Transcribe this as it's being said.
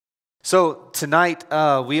So tonight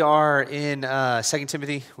we are in 2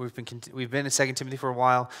 Timothy. We've been in 2 Timothy for a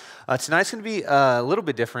while. Tonight's going to be a little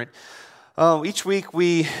bit different. Each week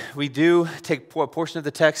we do take a portion of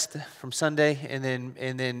the text from Sunday and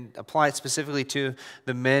then apply it specifically to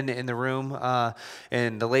the men in the room,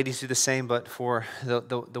 and the ladies do the same, but for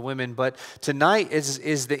the women. But tonight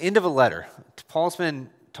is the end of a letter. Paul's been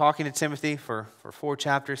talking to Timothy for 4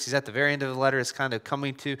 chapters. He's at the very end of the letter. It's kind of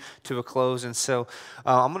coming to a close. And so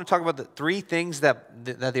I'm going to talk about the 3 things that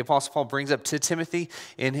the Apostle Paul brings up to Timothy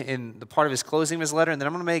in the part of his closing of his letter. And then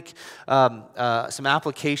I'm going to make some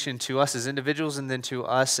application to us as individuals and then to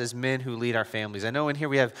us as men who lead our families. I know in here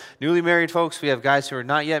we have newly married folks. We have guys who are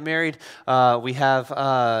not yet married. We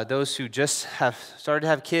have those who just have started to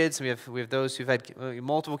have kids. We have those who've had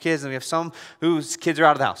multiple kids, and we have some whose kids are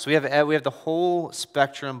out of the house. So we have the whole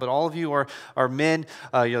spectrum. But all of you are men,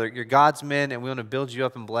 you're God's men, and we want to build you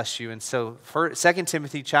up and bless you. And so 2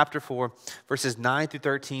 Timothy chapter 4, verses 9 through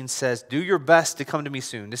 13 says, "Do your best to come to me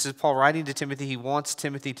soon." This is Paul writing to Timothy. He wants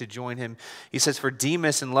Timothy to join him. He says, "For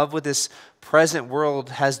Demas, in love with this present world,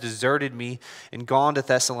 has deserted me and gone to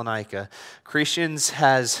Thessalonica. Crescens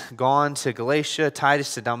has gone to Galatia,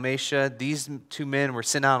 Titus to Dalmatia. These 2 men were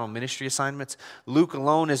sent out on ministry assignments. Luke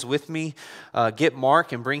alone is with me. Get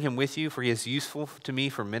Mark and bring him with you, for he is useful to me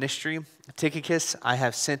for ministry. Tychicus I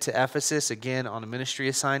have sent to Ephesus, again on a ministry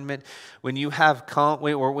assignment. When you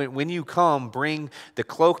come, bring the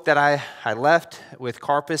cloak that I left with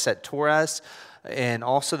Carpus at Troas, and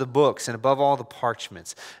also the books, and above all the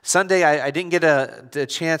parchments." Sunday, I didn't get a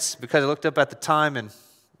chance because I looked up at the time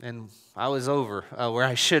and I was over where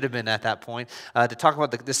I should have been at that point, to talk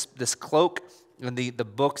about this cloak and the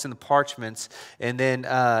books and the parchments, and then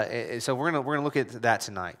so we're gonna look at that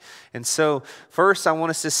tonight. And so first, I want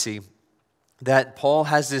us to see that Paul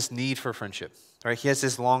has this need for friendship. Right, he has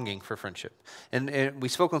this longing for friendship, and we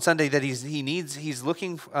spoke on Sunday that he's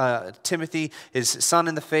looking Timothy, his son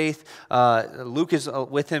in the faith. Luke is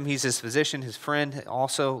with him; he's his physician, his friend.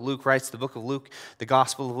 Also, Luke writes the book of Luke, the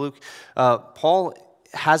Gospel of Luke. Paul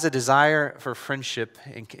has a desire for friendship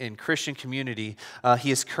in Christian community.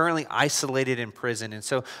 He is currently isolated in prison. And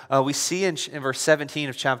so we see in verse 17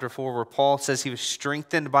 of chapter 4 where Paul says he was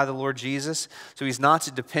strengthened by the Lord Jesus. So he's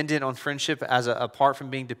not dependent on friendship apart from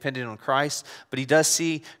being dependent on Christ, but he does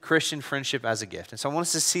see Christian friendship as a gift. And so I want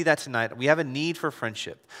us to see that tonight. We have a need for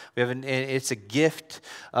friendship. It's a gift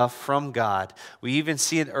from God. We even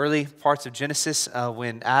see in early parts of Genesis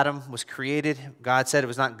when Adam was created, God said it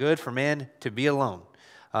was not good for man to be alone.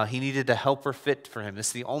 He needed a helper fit for him.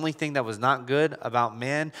 It's the only thing that was not good about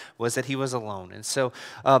man was that he was alone. And so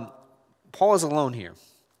Paul is alone here.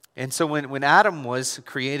 And so when Adam was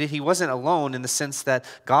created, he wasn't alone in the sense that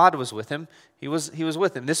God was with him. He was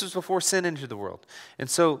with him. This was before sin entered the world. And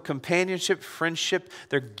so companionship, friendship,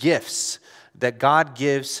 they're gifts that God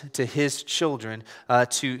gives to his children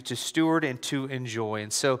to steward and to enjoy.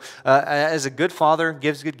 And so as a good father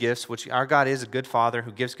gives good gifts, which our God is a good father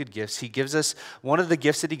who gives good gifts, he gives us one of the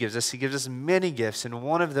gifts that he gives us many gifts, and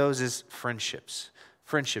one of those is friendships.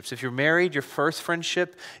 Friendships. If you're married, your first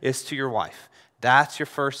friendship is to your wife. That's your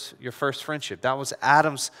first friendship. That was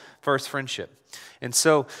Adam's first friendship. And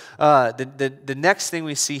so the next thing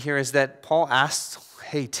we see here is that Paul asks,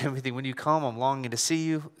 "Hey, Timothy, when you come, I'm longing to see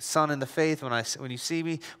you, son in the faith. When you see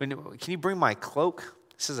me, can you bring my cloak?"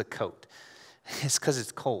 This is a coat. It's because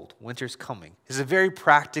it's cold. Winter's coming. It's a very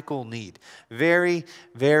practical need. Very,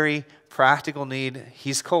 very practical need.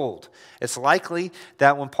 He's cold. It's likely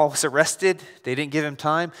that when Paul was arrested, they didn't give him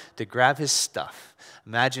time to grab his stuff.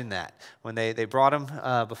 Imagine that. When they brought him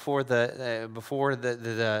before the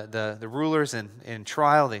rulers in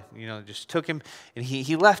trial, they just took him, and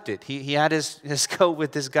he left it. He had his coat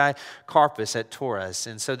with this guy Carpus at Troas,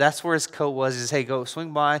 and so that's where his coat was. Is, "Hey, go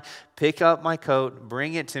swing by, pick up my coat,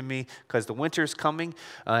 bring it to me, because the winter's coming,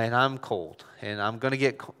 and I'm cold, and I'm going to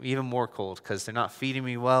get even more cold because they're not feeding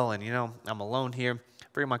me well, and I'm alone here.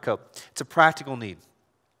 Bring my coat." It's a practical need.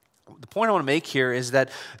 The point I want to make here is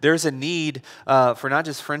that there's a need for not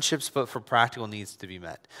just friendships, but for practical needs to be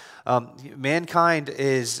met. Mankind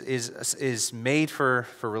is made for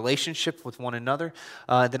relationship with one another,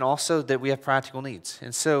 then also that we have practical needs.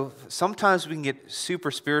 And so sometimes we can get super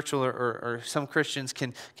spiritual, or some Christians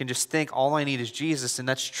can just think all I need is Jesus, and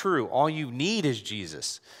that's true. All you need is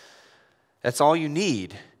Jesus. That's all you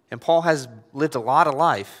need. And Paul has lived a lot of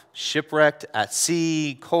life, shipwrecked, at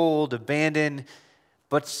sea, cold, abandoned.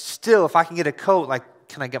 But still, if I can get a coat,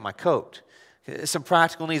 can I get my coat? Some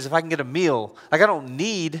practical needs. If I can get a meal, I don't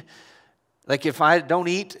need, if I don't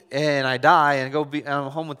eat and I die and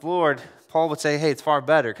I'm home with the Lord, Paul would say, hey, it's far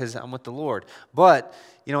better because I'm with the Lord. But,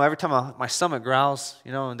 every time my stomach growls,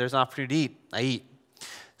 and there's an opportunity to eat, I eat.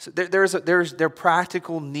 So there are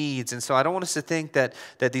practical needs, and so I don't want us to think that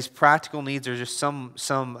these practical needs are just some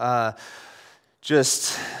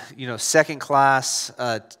second class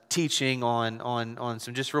teaching on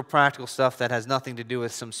some just real practical stuff that has nothing to do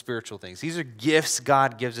with some spiritual things. These are gifts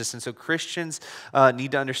God gives us, and so Christians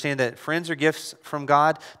need to understand that friends are gifts from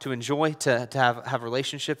God to enjoy, to have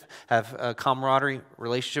relationship, have a camaraderie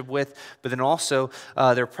relationship with, but then also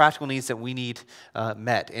there are practical needs that we need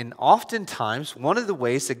met. And oftentimes, one of the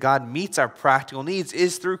ways that God meets our practical needs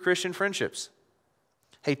is through Christian friendships.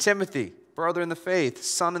 Hey, Timothy, brother in the faith,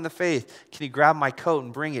 son in the faith, can you grab my coat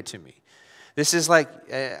and bring it to me? This is like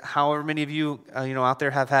however many of you, out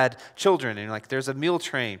there have had children, and like there's a meal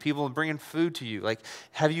train, people bringing food to you. Like,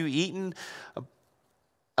 have you eaten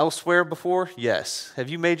elsewhere before? Yes. Have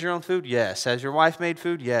you made your own food? Yes. Has your wife made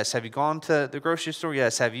food? Yes. Have you gone to the grocery store?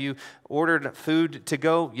 Yes. Have you ordered food to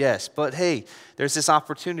go? Yes. But hey, there's this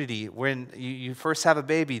opportunity when you first have a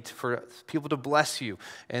baby for people to bless you,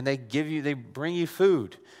 and they bring you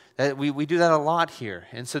food. We do that a lot here.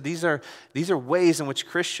 And so these are ways in which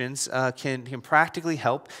Christians can practically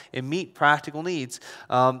help and meet practical needs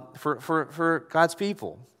for God's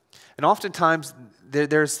people. And oftentimes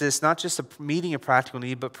there's this, not just meeting a practical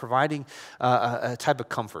need, but providing a type of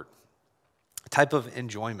comfort, a type of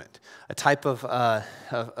enjoyment, a type of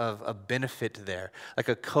a benefit there. Like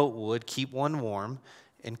a coat would keep one warm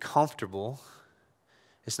and comfortable.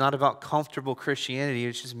 It's not about comfortable Christianity.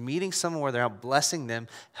 It's just meeting someone where they're out, blessing them,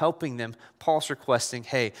 helping them. Paul's requesting,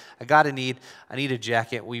 hey, I need a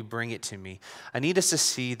jacket. Will you bring it to me? I need us to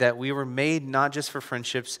see that we were made not just for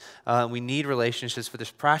friendships. We need relationships, but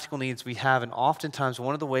there's practical needs we have. And oftentimes,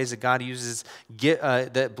 one of the ways that God uses,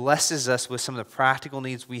 that blesses us with some of the practical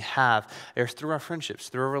needs we have, are through our friendships,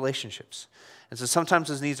 through our relationships. And so sometimes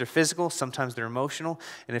those needs are physical, sometimes they're emotional.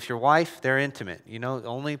 And if your wife, they're intimate. The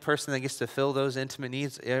only person that gets to fill those intimate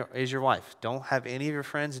needs is your wife. Don't have any of your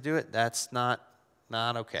friends do it. That's not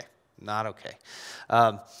okay. Not okay.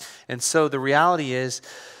 And so the reality is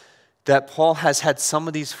that Paul has had some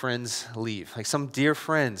of these friends leave, like some dear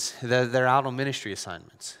friends that they're out on ministry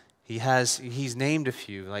assignments. He's named a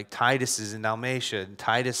few, like Titus is in Dalmatia. And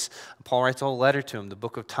Titus, Paul writes a whole letter to him, the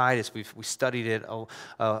book of Titus. We studied it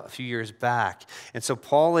a few years back. And so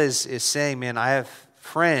Paul is saying, man, I have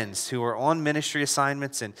friends who are on ministry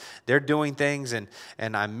assignments and they're doing things and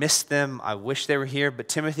I miss them. I wish they were here. But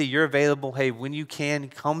Timothy, you're available. Hey, when you can,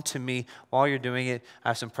 come to me while you're doing it. I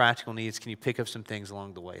have some practical needs. Can you pick up some things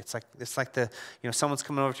along the way? It's like someone's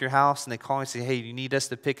coming over to your house and they call and say, hey, you need us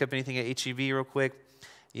to pick up anything at HEB real quick?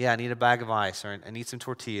 Yeah, I need a bag of ice, or I need some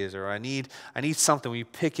tortillas, or I need something. Will you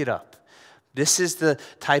pick it up? This is the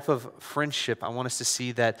type of friendship I want us to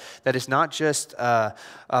see that is not just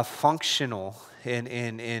functional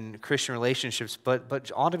in Christian relationships, but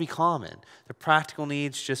ought to be common. The practical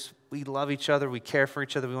needs, just we love each other, we care for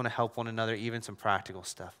each other, we want to help one another, even some practical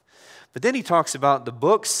stuff. But then he talks about the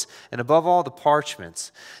books and above all the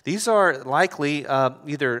parchments. These are likely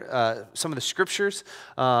either some of the scriptures,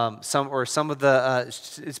 some of the,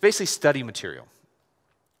 it's basically study material.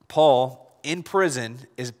 Paul, in prison,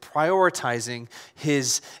 is prioritizing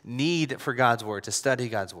his need for God's word, to study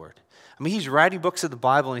God's word. I mean, he's writing books of the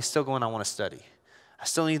Bible and he's still going, I want to study. I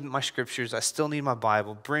still need my scriptures. I still need my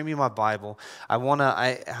Bible. Bring me my Bible.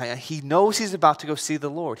 He knows he's about to go see the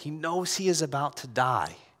Lord. He knows he is about to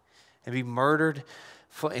die and be murdered.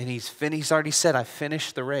 And he's already said, I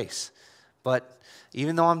finished the race. But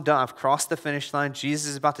even though I'm done, I've crossed the finish line. Jesus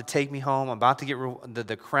is about to take me home. I'm about to get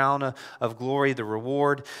the crown of glory, the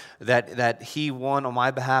reward that he won on my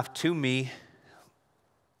behalf to me.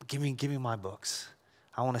 Give me my books.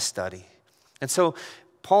 I want to study. And so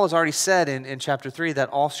Paul has already said in chapter 3 that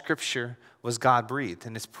all scripture was God-breathed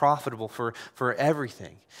and it's profitable for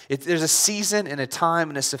everything. There's a season and a time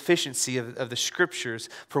and a sufficiency of the scriptures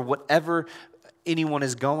for whatever anyone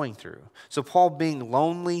is going through. So Paul, being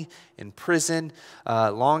lonely, in prison,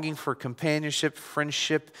 longing for companionship,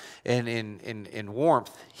 friendship, and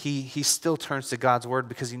warmth, he still turns to God's word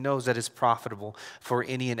because he knows that it's profitable for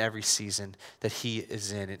any and every season that he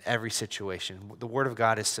is in every situation. The word of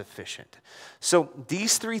God is sufficient. So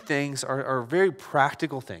these three things are very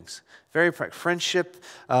practical things. Very practical. Friendship,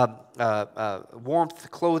 warmth,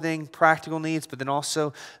 clothing, practical needs, but then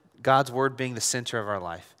also God's word being the center of our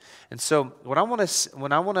life. And so when I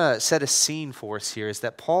want to set a scene for us here is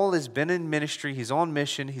that Paul has been in ministry, he's on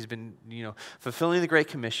mission, he's been, fulfilling the Great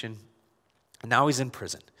Commission, and now he's in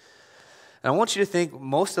prison. And I want you to think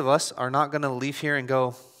most of us are not going to leave here and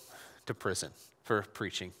go to prison for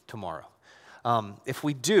preaching tomorrow. If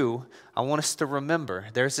we do, I want us to remember,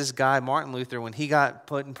 there's this guy, Martin Luther, when he got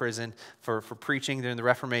put in prison for preaching during the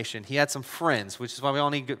Reformation, he had some friends, which is why we all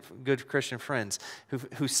need good Christian friends,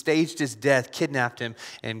 who staged his death, kidnapped him,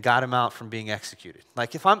 and got him out from being executed.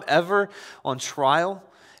 Like, if I'm ever on trial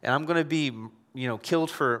and I'm going to be killed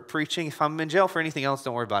for preaching. If I'm in jail for anything else,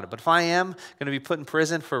 don't worry about it. But if I am going to be put in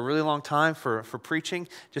prison for a really long time for preaching,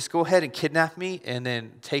 just go ahead and kidnap me and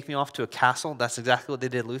then take me off to a castle. That's exactly what they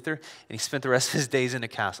did Luther, and he spent the rest of his days in a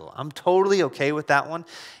castle. I'm totally okay with that one.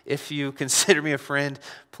 If you consider me a friend,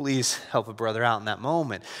 please help a brother out in that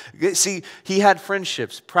moment. See, he had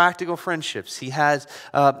friendships, practical friendships. He has,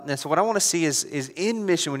 and so what I want to see is in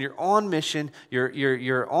mission, when you're on mission,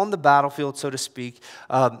 you're on the battlefield, so to speak.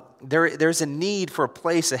 There's a need for a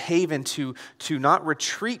place, a haven to not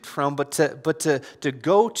retreat from, but to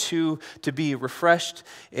go to be refreshed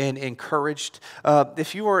and encouraged.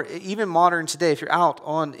 If you are even modern today, if you're out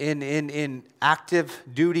in active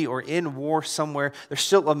duty or in war somewhere, there's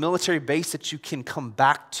still a military base that you can come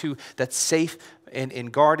back to that's safe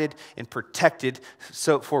and guarded and protected,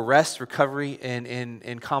 so for rest, recovery,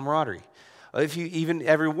 and camaraderie. If you even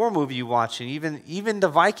every war movie you watch, and even the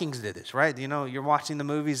Vikings did this, right? You're watching the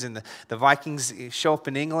movies, and the Vikings show up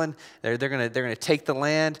in England. They're gonna take the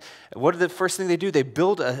land. What are the first thing they do? They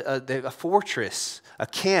build a fortress, a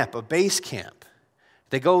camp, a base camp.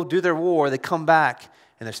 They go do their war. They come back,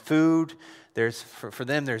 and there's food. There's for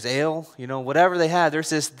them. There's ale. Whatever they had. There's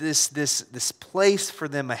this place for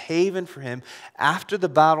them, a haven for him after the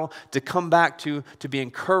battle to come back to be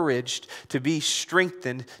encouraged, to be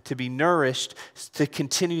strengthened, to be nourished, to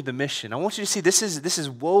continue the mission. I want you to see this is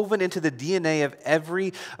woven into the DNA of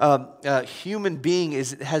every human being.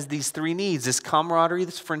 Has these three needs: this camaraderie,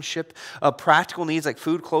 this friendship, practical needs like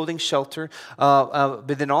food, clothing, shelter, but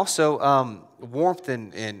then also warmth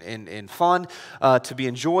and fun to be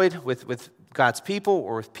enjoyed with God's people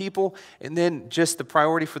or with people. And then just the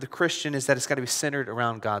priority for the Christian is that it's got to be centered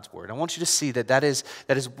around God's word. I want you to see that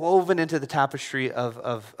is woven into the tapestry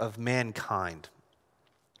of mankind.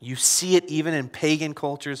 You see it even in pagan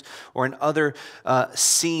cultures or in other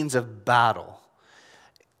scenes of battle.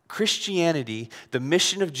 Christianity, the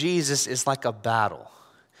mission of Jesus, is like a battle.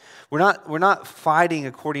 We're not fighting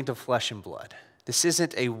according to flesh and blood. This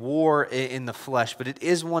isn't a war in the flesh, but it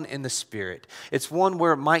is one in the spirit. It's one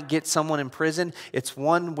where it might get someone in prison. It's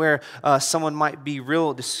one where someone might be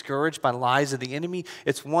real discouraged by lies of the enemy.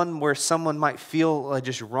 It's one where someone might feel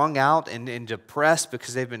just wrung out and depressed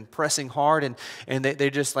because they've been pressing hard, and they're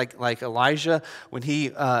just like Elijah when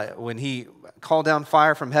he called down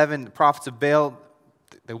fire from heaven. The prophets of Baal,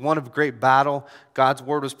 they won a great battle. God's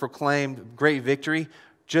word was proclaimed, great victory.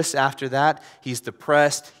 Just after that, he's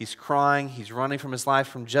depressed, he's crying, he's running from his life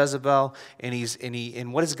from Jezebel,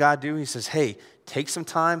 and what does God do? He says, hey, take some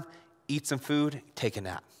time, eat some food, take a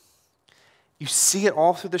nap. You see it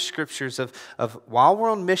all through the scriptures of while we're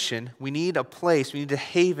on mission, we need a place, we need a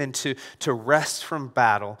haven to rest from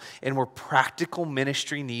battle, and where practical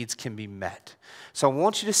ministry needs can be met. So I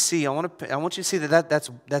want you to see, I want you to see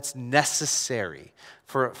that's necessary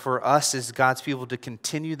for us as God's people to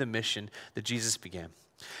continue the mission that Jesus began.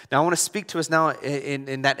 Now, I want to speak to us now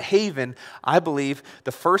in that haven. I believe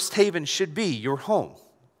the first haven should be your home.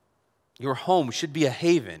 Your home should be a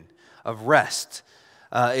haven of rest.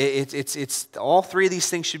 It's all three of these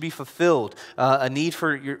things should be fulfilled. A need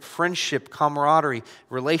for your friendship, camaraderie,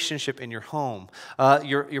 relationship in your home.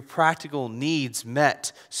 Your practical needs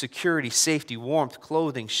met: security, safety, warmth,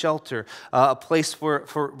 clothing, shelter. A place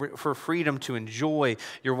for freedom to enjoy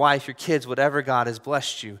your wife, your kids, whatever God has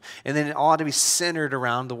blessed you. And then it ought to be centered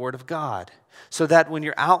around the Word of God. So that when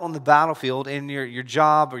you're out on the battlefield in your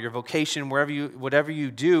job or your vocation, whatever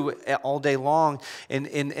you do all day long, and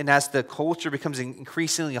as the culture becomes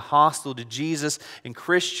increasingly hostile to Jesus and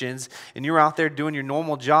Christians, and you're out there doing your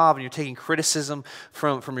normal job and you're taking criticism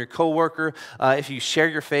from your coworker, if you share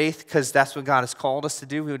your faith, because that's what God has called us to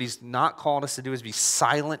do. What He's not called us to do is be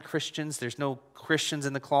silent Christians. There's no Christians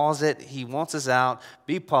in the closet. He wants us out.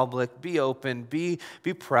 Be public, be open, be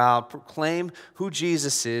proud, proclaim who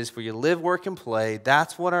Jesus is, where you live, work, and play.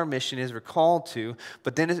 That's what our mission is. We're called to,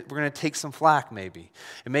 but then we're going to take some flack maybe.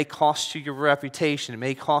 It may cost you your reputation. It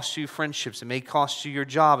may cost you friendships. It may cost you your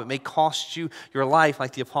job. It may cost you your life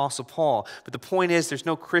like the Apostle Paul. But the point is, there's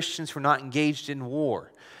no Christians who are not engaged in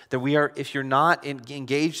war. That we are, if you're not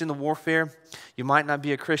engaged in the warfare, you might not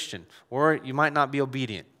be a Christian, or you might not be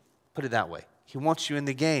obedient. Put it that way. He wants you in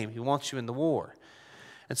the game. He wants you in the war.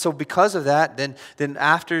 And so because of that, then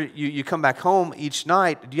after you come back home each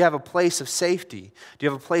night, do you have a place of safety? Do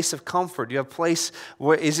you have a place of comfort? Do you have a place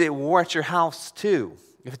where, is it war at your house too?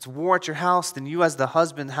 If it's war at your house, then you as the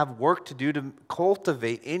husband have work to do to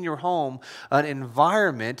cultivate in your home an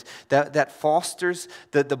environment that fosters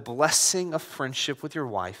the blessing of friendship with your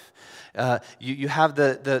wife. You have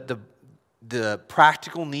the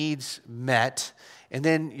practical needs met, and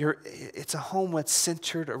then it's a home that's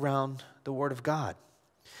centered around the Word of God.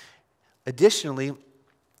 Additionally,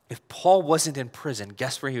 if Paul wasn't in prison,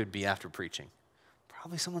 guess where he would be after preaching?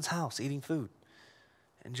 Probably someone's house, eating food,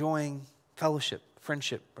 enjoying fellowship,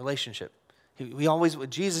 friendship, relationship. We always,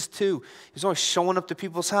 with Jesus too, he was always showing up to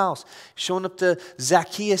people's house, showing up to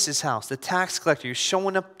Zacchaeus' house, the tax collector. He was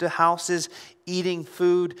showing up to houses, eating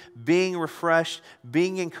food, being refreshed,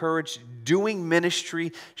 being encouraged, doing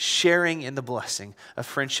ministry, sharing in the blessing of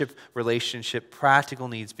friendship, relationship, practical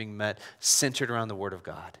needs being met, centered around the Word of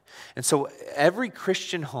God. And so every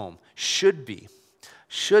Christian home should be,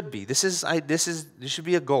 this should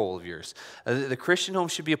be a goal of yours. The Christian home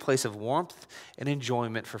should be a place of warmth and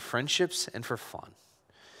enjoyment for friendships and for fun.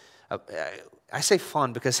 I say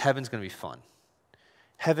fun because heaven's going to be fun.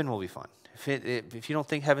 Heaven will be fun. If you don't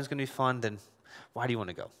think heaven's going to be fun, then why do you want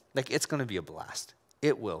to go? It's going to be a blast.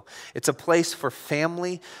 It will. It's a place for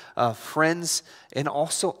family, friends, and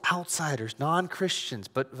also outsiders, non-Christians,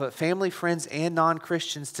 but family, friends, and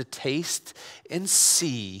non-Christians to taste and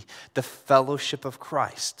see the fellowship of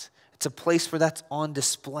Christ. It's a place where that's on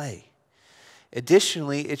display.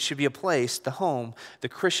 Additionally, it should be a place, the home, the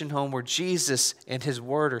Christian home, where Jesus and His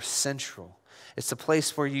Word are central. It's a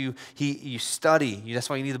place where you study. That's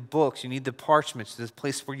why you need the books. You need the parchments. It's a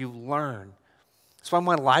place where you learn. That's why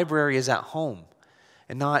my library is at home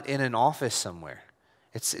and not in an office somewhere.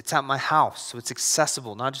 It's at my house, so it's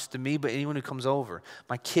accessible, not just to me, but anyone who comes over.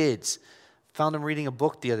 My kids, found them reading a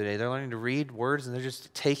book the other day. They're learning to read words, and they're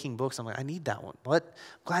just taking books. I'm like, I need that one. What? I'm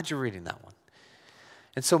glad you're reading that one.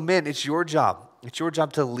 And so, men, it's your job. It's your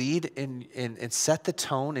job to lead and set the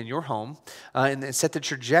tone in your home and set the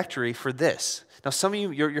trajectory for this. Now, some of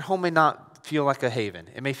you, your home may not feel like a haven.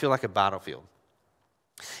 It may feel like a battlefield.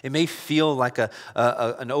 It may feel like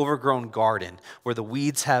an overgrown garden where the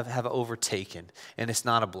weeds have overtaken, and it's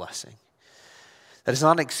not a blessing. That is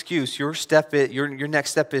not an excuse. Your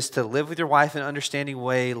next step is to live with your wife in an understanding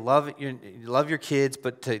way, love your kids,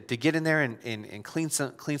 but to get in there and clean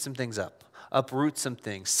some things up, uproot some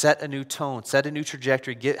things, set a new tone, set a new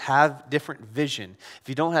trajectory, have different vision. If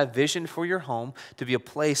you don't have vision for your home to be a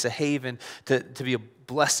place, a haven, to be a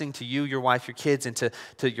blessing to you, your wife, your kids, and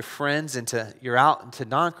to your friends, and to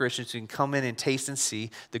non-Christians who can come in and taste and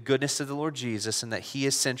see the goodness of the Lord Jesus and that He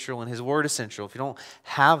is central and His Word is central. If you don't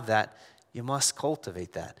have that, you must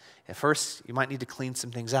cultivate that. At first, you might need to clean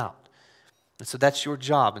some things out. And so that's your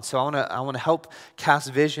job. And so I want to help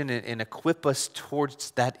cast vision and equip us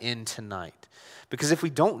towards that end tonight. Because if we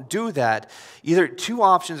don't do that, either two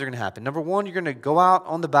options are going to happen. Number one, you're going to go out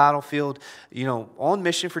on the battlefield, on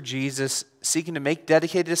mission for Jesus, seeking to make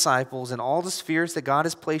dedicated disciples in all the spheres that God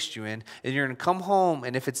has placed you in, and you're going to come home,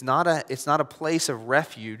 and if it's not a place of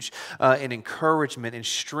refuge and encouragement and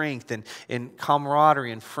strength and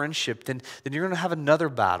camaraderie and friendship, then you're going to have another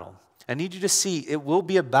battle. I need you to see it will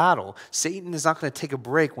be a battle. Satan is not going to take a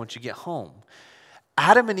break once you get home.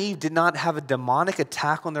 Adam and Eve did not have a demonic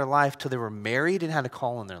attack on their life till they were married and had a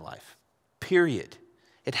call on their life. Period.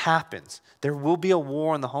 It happens. There will be a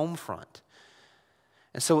war on the home front.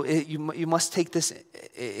 And so you must take this,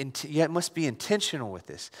 you must be intentional with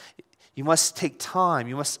this. You must take time.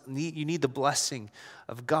 You need the blessing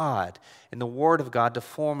of God and the Word of God to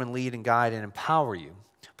form and lead and guide and empower you.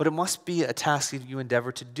 But it must be a task that you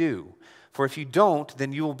endeavor to do. For if you don't,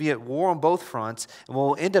 then you will be at war on both fronts, and what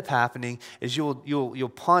will end up happening is you'll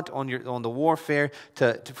punt on the warfare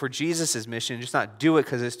for Jesus' mission, and just not do it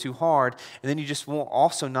because it's too hard, and then you just won't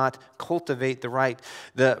also not cultivate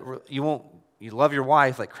you love your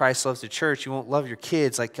wife like Christ loves the church. You won't love your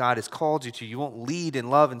kids like God has called you to. You won't lead and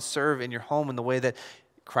love and serve in your home in the way that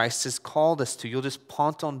Christ has called us to. You'll just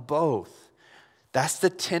punt on both. That's the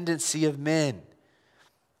tendency of men,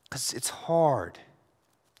 because it's hard.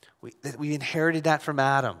 We inherited that from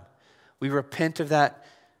Adam. We repent of that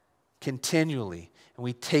continually, and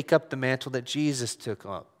we take up the mantle that Jesus took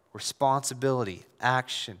up. Responsibility,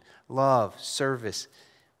 action, love, service.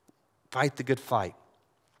 Fight the good fight.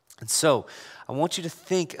 And so, I want you to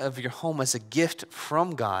think of your home as a gift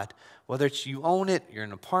from God, whether it's you own it, you're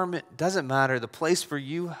in an apartment, doesn't matter. The place where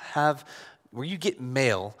you get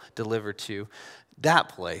mail delivered to, that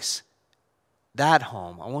place, that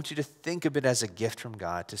home, I want you to think of it as a gift from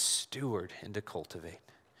God to steward and to cultivate.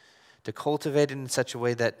 To cultivate it in such a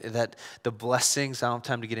way that the blessings, I don't have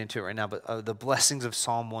time to get into it right now, but the blessings of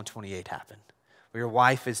Psalm 128 happen. where your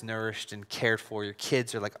wife is nourished and cared for. Your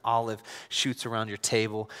kids are like olive shoots around your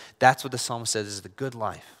table. That's what the psalmist says is the good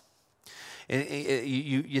life.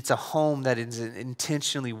 It's a home that is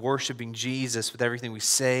intentionally worshiping Jesus with everything we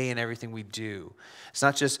say and everything we do. It's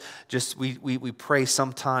not just we pray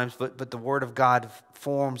sometimes, but the Word of God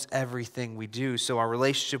forms everything we do. So our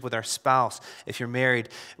relationship with our spouse, if you're married,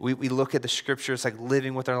 we look at the scriptures like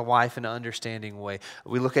living with our wife in an understanding way.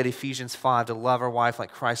 We look at Ephesians 5 to love our wife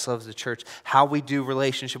like Christ loves the church. How we do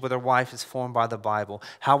relationship with our wife is formed by the Bible.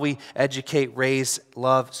 How we educate, raise,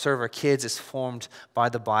 love, serve our kids is formed by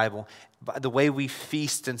the Bible. The way we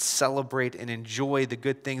feast and celebrate and enjoy the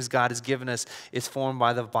good things God has given us is formed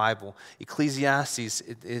by the Bible. Ecclesiastes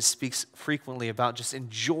it speaks frequently about just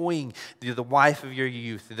enjoying the wife of your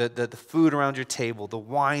youth, the food around your table, the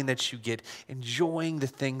wine that you get, enjoying the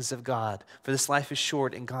things of God. For this life is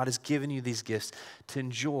short, and God has given you these gifts to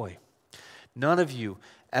enjoy. None of you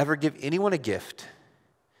ever give anyone a gift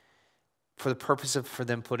for the purpose of for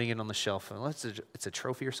them putting it on the shelf. Unless it's a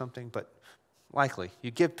trophy or something, but likely,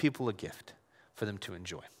 you give people a gift for them to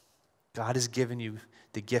enjoy. God has given you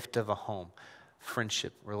the gift of a home,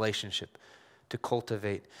 friendship, relationship, to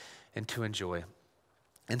cultivate and to enjoy.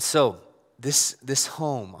 And so, this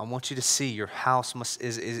home, I want you to see your house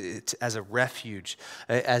is as a refuge,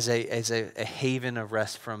 as a haven of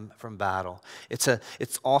rest from battle.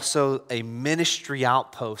 It's also a ministry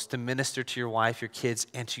outpost to minister to your wife, your kids,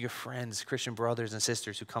 and to your friends, Christian brothers and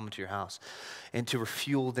sisters who come into your house, and to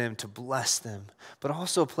refuel them, to bless them, but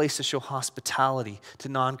also a place to show hospitality to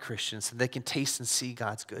non-Christians so they can taste and see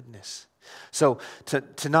God's goodness. So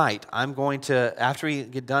tonight, I'm going to, after we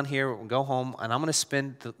get done here, we'll go home, and I'm going to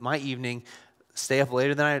spend my evening, stay up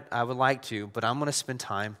later than I would like to, but I'm going to spend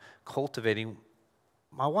time cultivating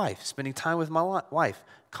my wife, spending time with my wife,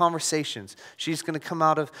 conversations. She's going to come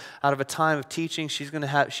out of a time of teaching. She's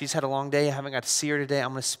had a long day. I haven't got to see her today.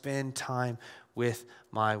 I'm going to spend time with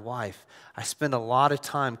my wife. I spend a lot of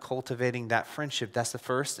time cultivating that friendship. That's the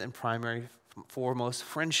first and primary, foremost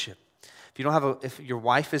friendship. If your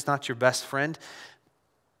wife is not your best friend,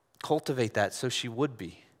 cultivate that so she would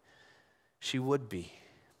be. She would be.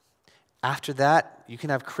 After that, you can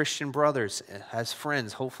have Christian brothers as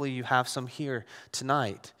friends. Hopefully you have some here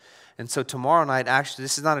tonight. And so tomorrow night, actually,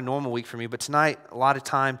 this is not a normal week for me, but tonight, a lot of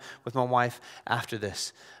time with my wife after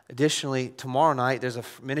this. Additionally, tomorrow night, there's a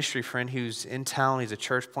ministry friend who's in town. He's a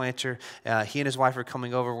church planter. He and his wife are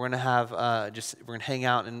coming over. We're going to have we're going to hang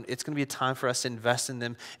out, and it's going to be a time for us to invest in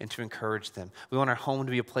them and to encourage them. We want our home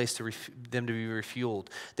to be a place to them to be refueled.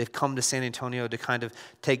 They've come to San Antonio to kind of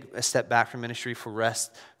take a step back from ministry for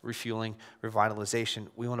rest, refueling, revitalization.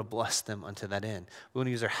 We want to bless them unto that end. We want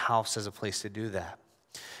to use our house as a place to do that.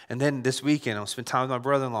 And then this weekend, I'll spend time with my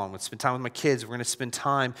brother-in-law. I'm going to spend time with my kids. We're going to spend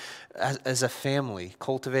time as a family,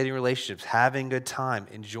 cultivating relationships, having a good time,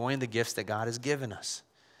 enjoying the gifts that God has given us.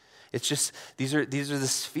 It's just, these are the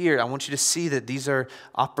sphere. I want you to see that these are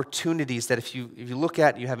opportunities that if you look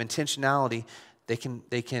at, you have intentionality, they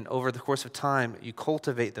can over the course of time, you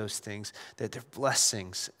cultivate those things, that they're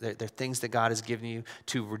blessings. They're things that God has given you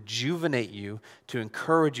to rejuvenate you, to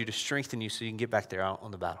encourage you, to strengthen you so you can get back there out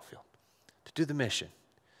on the battlefield, to do the mission.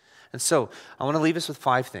 And so I want to leave us with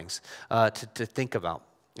 5 things to think about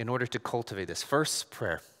in order to cultivate this. First,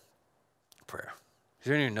 prayer. Prayer.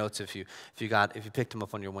 These are in your notes if you picked them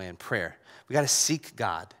up on your way in. Prayer. We got to seek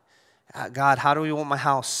God. God, how do we want my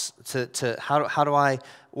house how do I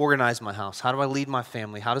organize my house? How do I lead my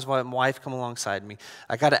family? How does my wife come alongside me?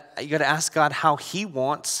 You got to ask God how He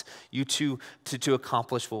wants you to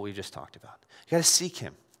accomplish what we just talked about. You got to seek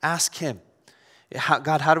Him. Ask Him.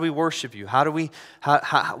 God, how do we worship you?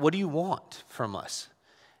 What do you want from us?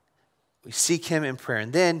 We seek Him in prayer.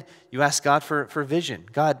 And then you ask God for vision.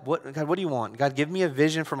 God, what do you want? God, give me a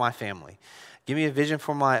vision for my family. Give me a vision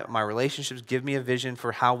for my relationships. Give me a vision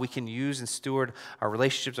for how we can use and steward our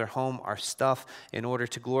relationships, our home, our stuff in order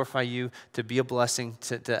to glorify you, to be a blessing,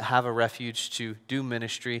 to have a refuge, to do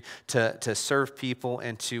ministry, to serve people,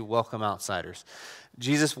 and to welcome outsiders.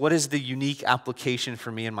 Jesus, what is the unique application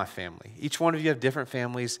for me and my family? Each one of you have different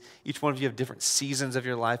families. Each one of you have different seasons of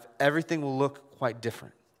your life. Everything will look quite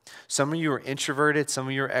different. Some of you are introverted. Some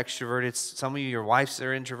of you are extroverted. Some of you, your wives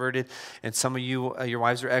are introverted. And some of you, your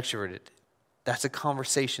wives are extroverted. That's a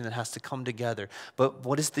conversation that has to come together. But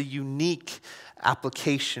what is the unique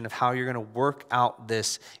application of how you're going to work out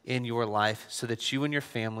this in your life so that you and your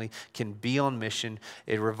family can be on mission,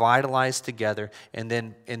 it revitalized together, and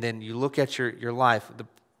then you look at your life,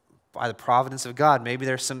 by the providence of God, maybe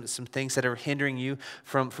there's some things that are hindering you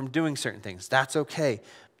from doing certain things. That's okay.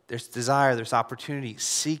 There's desire, there's opportunity.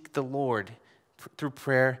 Seek the Lord through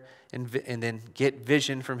prayer and then get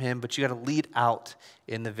vision from him, but you got to lead out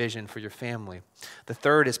in the vision for your family. The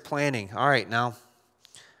third is planning. All right, now,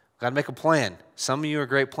 got to make a plan. Some of you are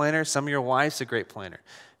great planners. Some of your wives are great planner.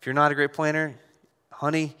 If you're not a great planner,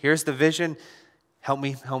 honey, here's the vision. Help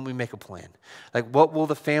me make a plan. Like, what will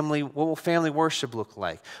family worship look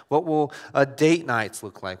like? What will date nights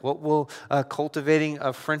look like? What will cultivating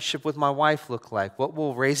a friendship with my wife look like? What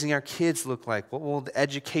will raising our kids look like? What will the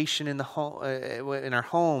education in the home, in our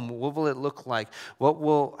home, what will it look like?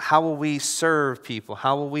 How will we serve people?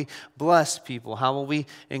 How will we bless people? How will we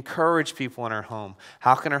encourage people in our home?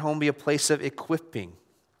 How can our home be a place of equipping?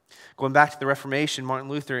 Going back to the Reformation, Martin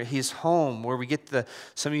Luther, his home, where we get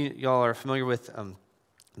some of y'all are familiar with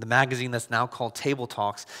the magazine that's now called Table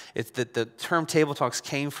Talks. It's that the term Table Talks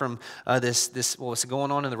came from this what was going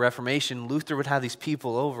on in the Reformation. Luther would have these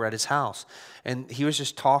people over at his house, and he was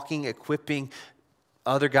just talking, equipping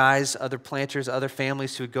other guys, other planters, other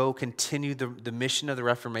families who would go continue the mission of the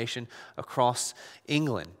Reformation across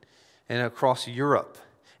England and across Europe.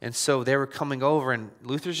 And so they were coming over, and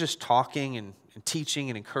Luther's just talking and teaching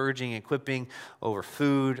and encouraging and equipping over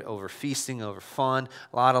food, over feasting, over fun,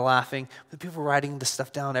 a lot of laughing. But people were writing the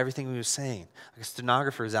stuff down, everything he was saying. Like a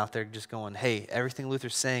stenographer is out there just going, hey, everything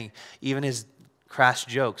Luther's saying, even his crass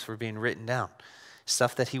jokes were being written down.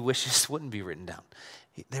 Stuff that he wishes wouldn't be written down.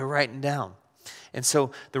 They were writing down. And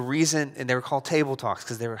so the reason, and they were called table talks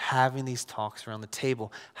because they were having these talks around the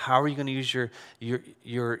table. How are you going to use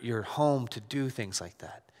your home to do things like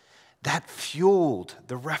that? That fueled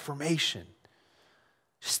the Reformation.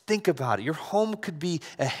 Just think about it. Your home could be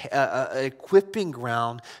an equipping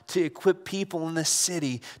ground to equip people in this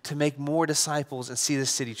city to make more disciples and see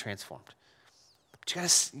this city transformed. But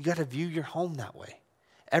you got to view your home that way.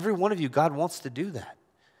 Every one of you, God wants to do that.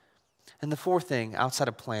 And the fourth thing, outside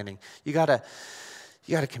of planning, you got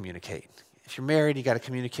to communicate. If you're married, you got to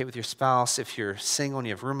communicate with your spouse. If you're single and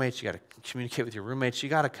you have roommates, you got to communicate with your roommates. You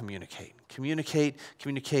got to communicate.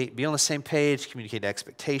 Communicate, be on the same page, communicate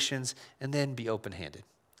expectations, and then be open-handed,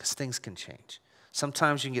 because things can change.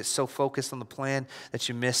 Sometimes you can get so focused on the plan that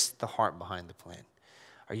you miss the heart behind the plan.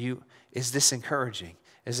 Is this encouraging?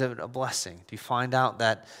 Is it a blessing? Do you find out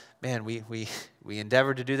that, man, we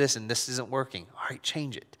endeavored to do this and this isn't working? All right,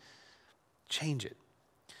 change it. Change it.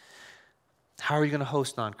 How are you going to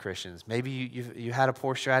host non-Christians? Maybe you had a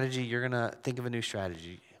poor strategy. You're going to think of a new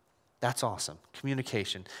strategy. That's awesome.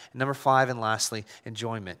 Communication. And number 5, and lastly,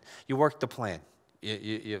 enjoyment. You work the plan.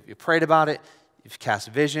 You prayed about it. You've cast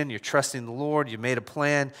vision. You're trusting the Lord. You made a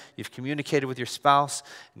plan. You've communicated with your spouse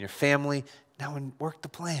and your family. Now work the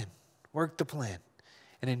plan. Work the plan.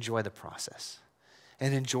 And enjoy the process.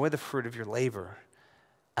 And enjoy the fruit of your labor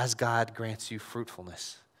as God grants you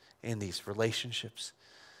fruitfulness in these relationships,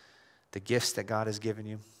 the gifts that God has given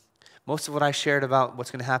you. Most of what I shared about what's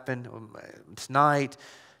going to happen tonight,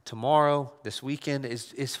 tomorrow, this weekend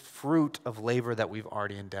is fruit of labor that we've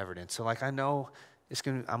already endeavored in. So I know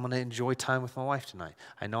I'm going to enjoy time with my wife tonight.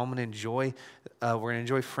 I know we're going to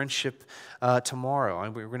enjoy friendship tomorrow.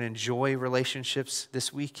 We're going to enjoy relationships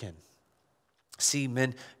this weekend. See,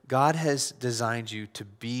 men, God has designed you to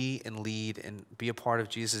be and lead and be a part of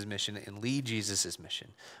Jesus' mission and lead Jesus'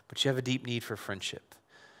 mission. But you have a deep need for friendship.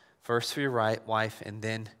 First for your wife and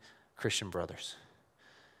then Christian brothers.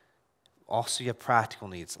 Also, you have practical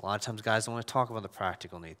needs. A lot of times guys don't want to talk about the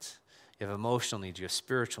practical needs. You have emotional needs. You have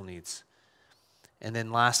spiritual needs. And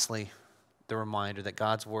then lastly, the reminder that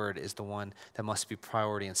God's word is the one that must be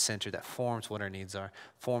priority and center, that forms what our needs are,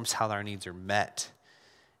 forms how our needs are met,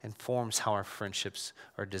 and forms how our friendships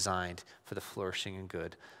are designed for the flourishing and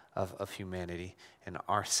good of humanity and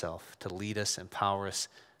ourself, to lead us, empower us,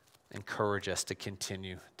 encourage us to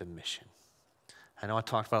continue the mission. I know I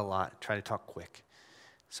talked about a lot. Try to talk quick.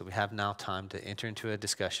 So we have now time to enter into a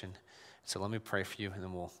discussion. So let me pray for you, and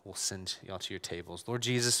then we'll send y'all to your tables. Lord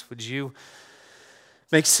Jesus, would you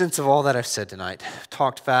make sense of all that I've said tonight?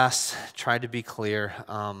 Talked fast, tried to be clear,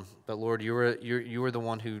 but Lord, you are the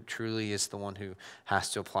one who truly is the one who has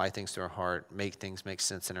to apply things to our heart, make things make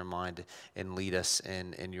sense in our mind, and lead us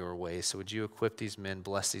in your ways. So would you equip these men,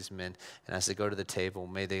 bless these men, and as they go to the table,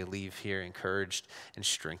 may they leave here encouraged and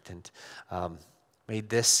strengthened. May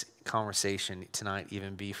this conversation tonight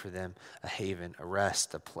even be for them a haven, a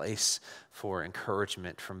rest, a place for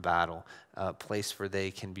encouragement from battle, a place where they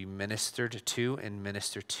can be ministered to and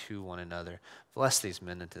minister to one another. Bless these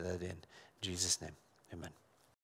men into that end. In Jesus' name, amen.